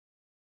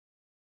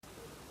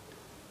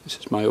This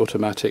is my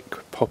automatic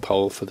pop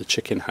hole for the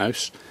chicken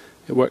house.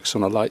 It works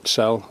on a light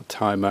cell, a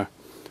timer,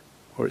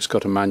 or it's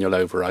got a manual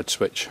override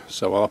switch,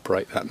 so I'll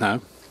operate that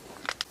now.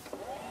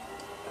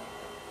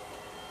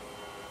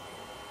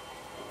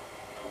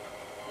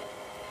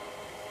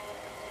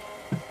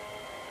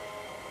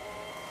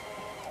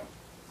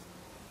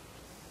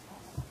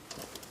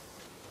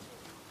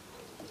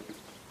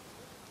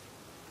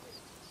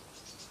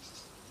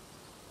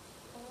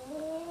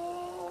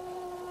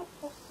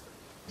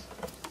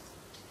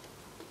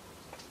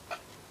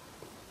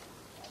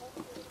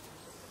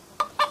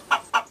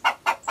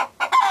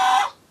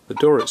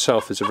 The door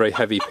itself is a very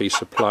heavy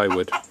piece of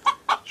plywood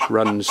which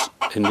runs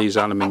in these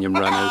aluminium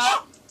runners.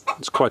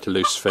 It's quite a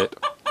loose fit.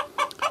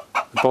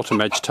 The bottom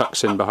edge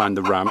tucks in behind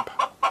the ramp,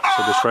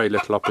 so there's very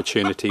little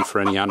opportunity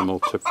for any animal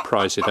to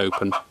prise it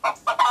open.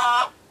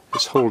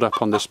 It's hauled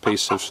up on this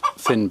piece of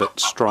thin but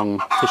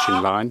strong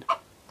fishing line,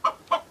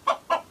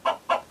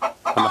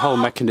 and the whole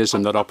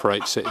mechanism that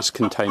operates it is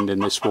contained in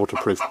this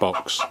waterproof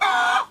box.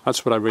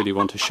 That's what I really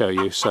want to show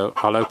you, so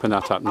I'll open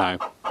that up now.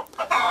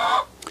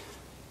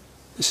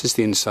 This is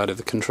the inside of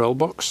the control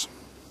box.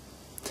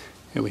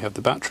 Here we have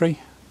the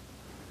battery,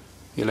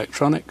 the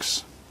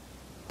electronics,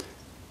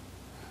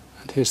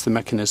 and here's the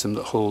mechanism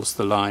that hauls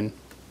the line,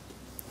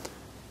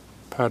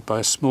 powered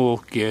by a small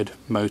geared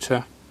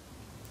motor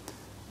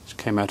which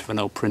came out of an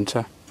old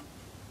printer,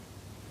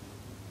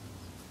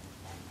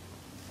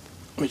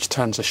 which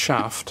turns a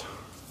shaft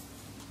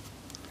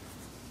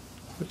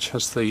which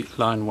has the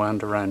line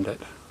wound around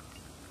it.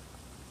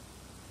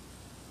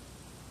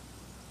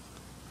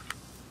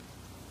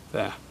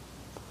 There.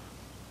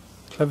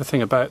 The clever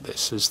thing about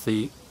this is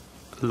the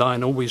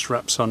line always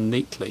wraps on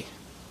neatly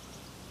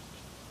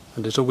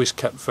and is always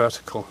kept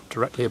vertical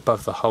directly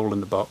above the hole in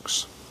the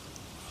box,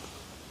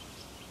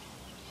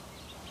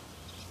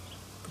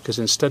 because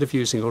instead of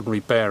using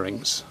ordinary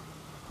bearings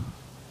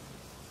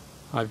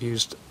I've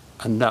used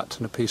a nut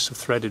and a piece of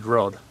threaded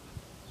rod,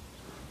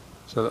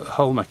 so that the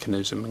whole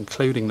mechanism,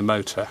 including the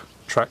motor,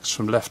 tracks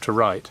from left to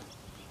right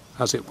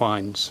as it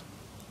winds.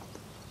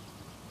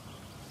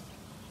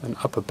 And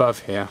up above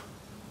here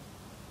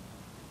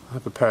I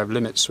have a pair of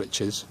limit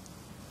switches.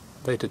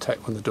 They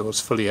detect when the door is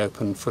fully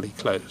open, fully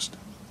closed.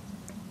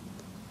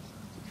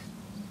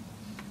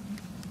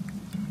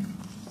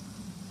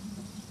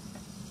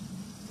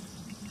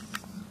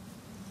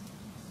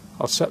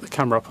 I'll set the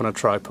camera up on a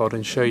tripod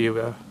and show you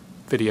a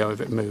video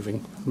of it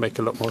moving. It'll make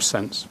a lot more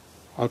sense.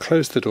 I'll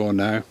close the door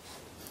now.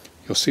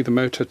 You'll see the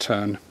motor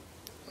turn.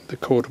 The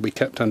cord will be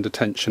kept under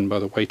tension by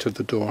the weight of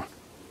the door.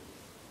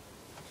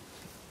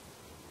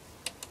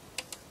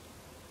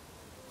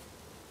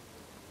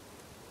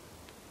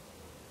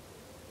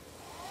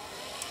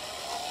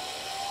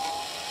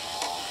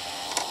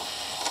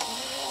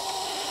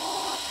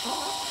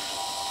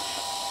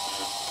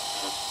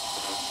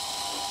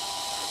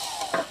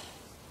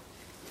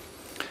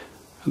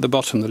 At the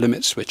bottom the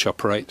limit switch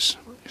operates,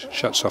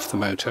 shuts off the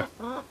motor.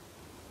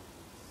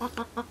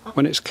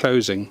 When it's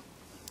closing,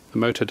 the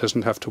motor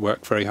doesn't have to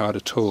work very hard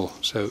at all,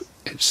 so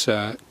its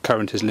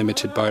current is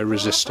limited by a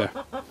resistor.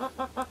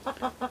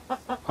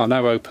 I'll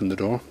now open the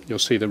door. You'll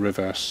see the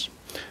reverse.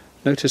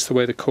 Notice the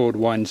way the cord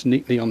winds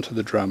neatly onto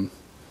the drum,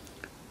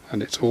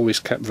 and it's always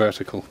kept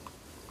vertical.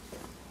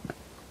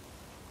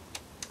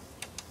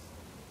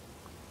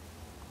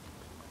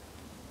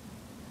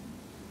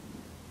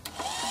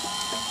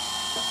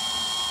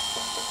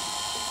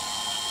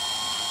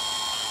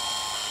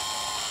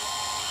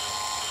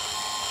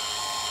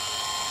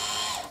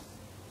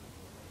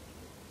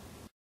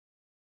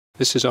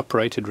 This has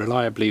operated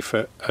reliably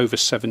for over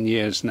 7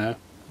 years now,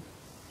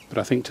 but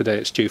I think today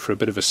it's due for a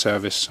bit of a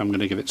service, so I'm going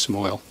to give it some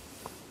oil.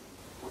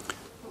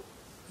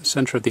 The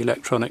centre of the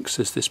electronics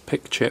is this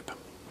PIC chip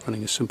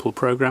running a simple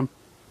program.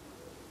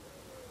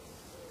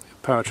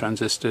 Power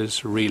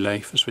transistors, a relay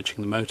for switching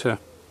the motor.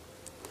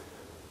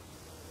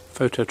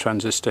 Photo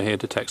transistor here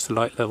detects the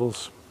light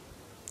levels,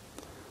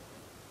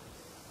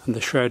 and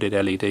the shrouded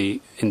LED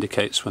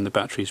indicates when the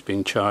battery is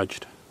being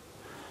charged.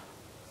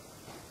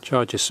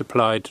 Charge is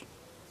supplied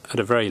at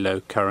a very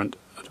low current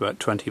at about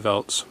 20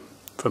 volts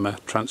from a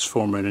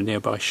transformer in a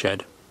nearby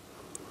shed.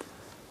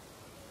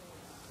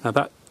 Now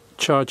that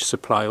charge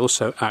supply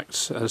also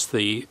acts as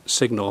the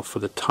signal for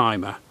the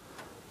timer.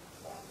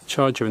 The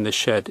charger in the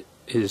shed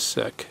is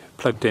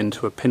plugged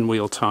into a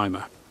pinwheel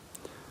timer,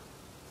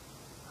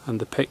 and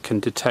the PIC can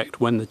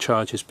detect when the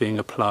charge is being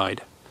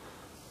applied.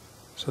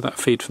 So that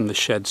feed from the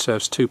shed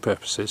serves two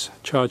purposes: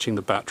 charging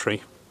the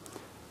battery,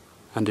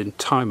 and in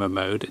timer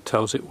mode it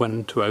tells it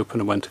when to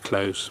open and when to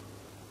close.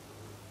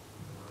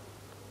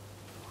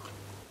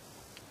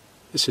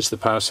 This is the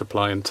power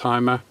supply and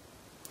timer,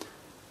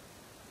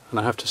 and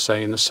I have to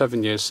say, in the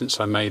 7 years since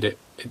I made it,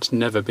 it's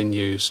never been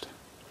used.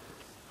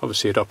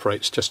 Obviously it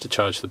operates just to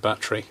charge the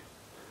battery,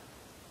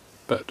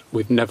 but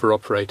we've never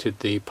operated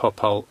the pop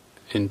hole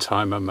in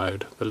timer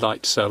mode. The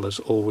light cell has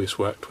always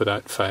worked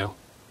without fail.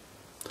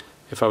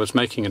 If I was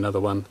making another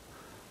one,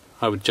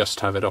 I would just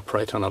have it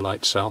operate on a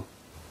light cell.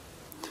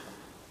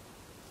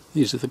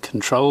 These are the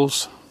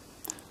controls.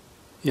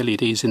 The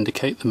LEDs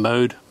indicate the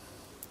mode,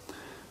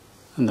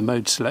 and the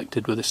mode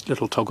selected with this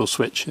little toggle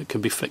switch that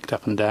can be flicked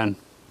up and down.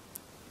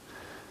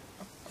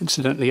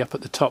 Incidentally, up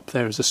at the top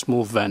there is a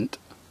small vent.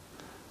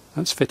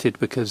 That's fitted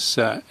because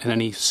in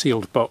any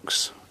sealed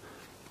box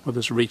where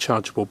there's a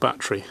rechargeable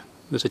battery,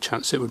 there's a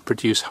chance it would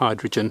produce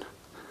hydrogen,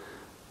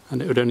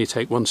 and it would only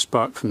take one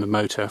spark from the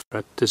motor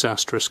for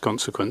disastrous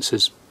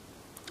consequences.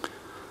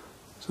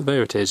 So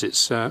there it is.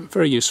 It's a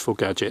very useful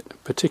gadget,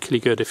 particularly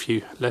good if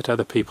you let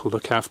other people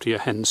look after your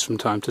hens from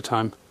time to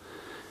time.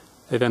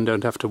 They then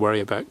don't have to worry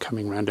about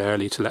coming round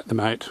early to let them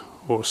out,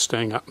 or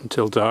staying up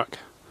until dark.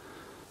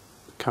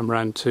 Come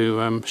round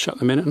to shut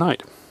them in at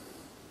night.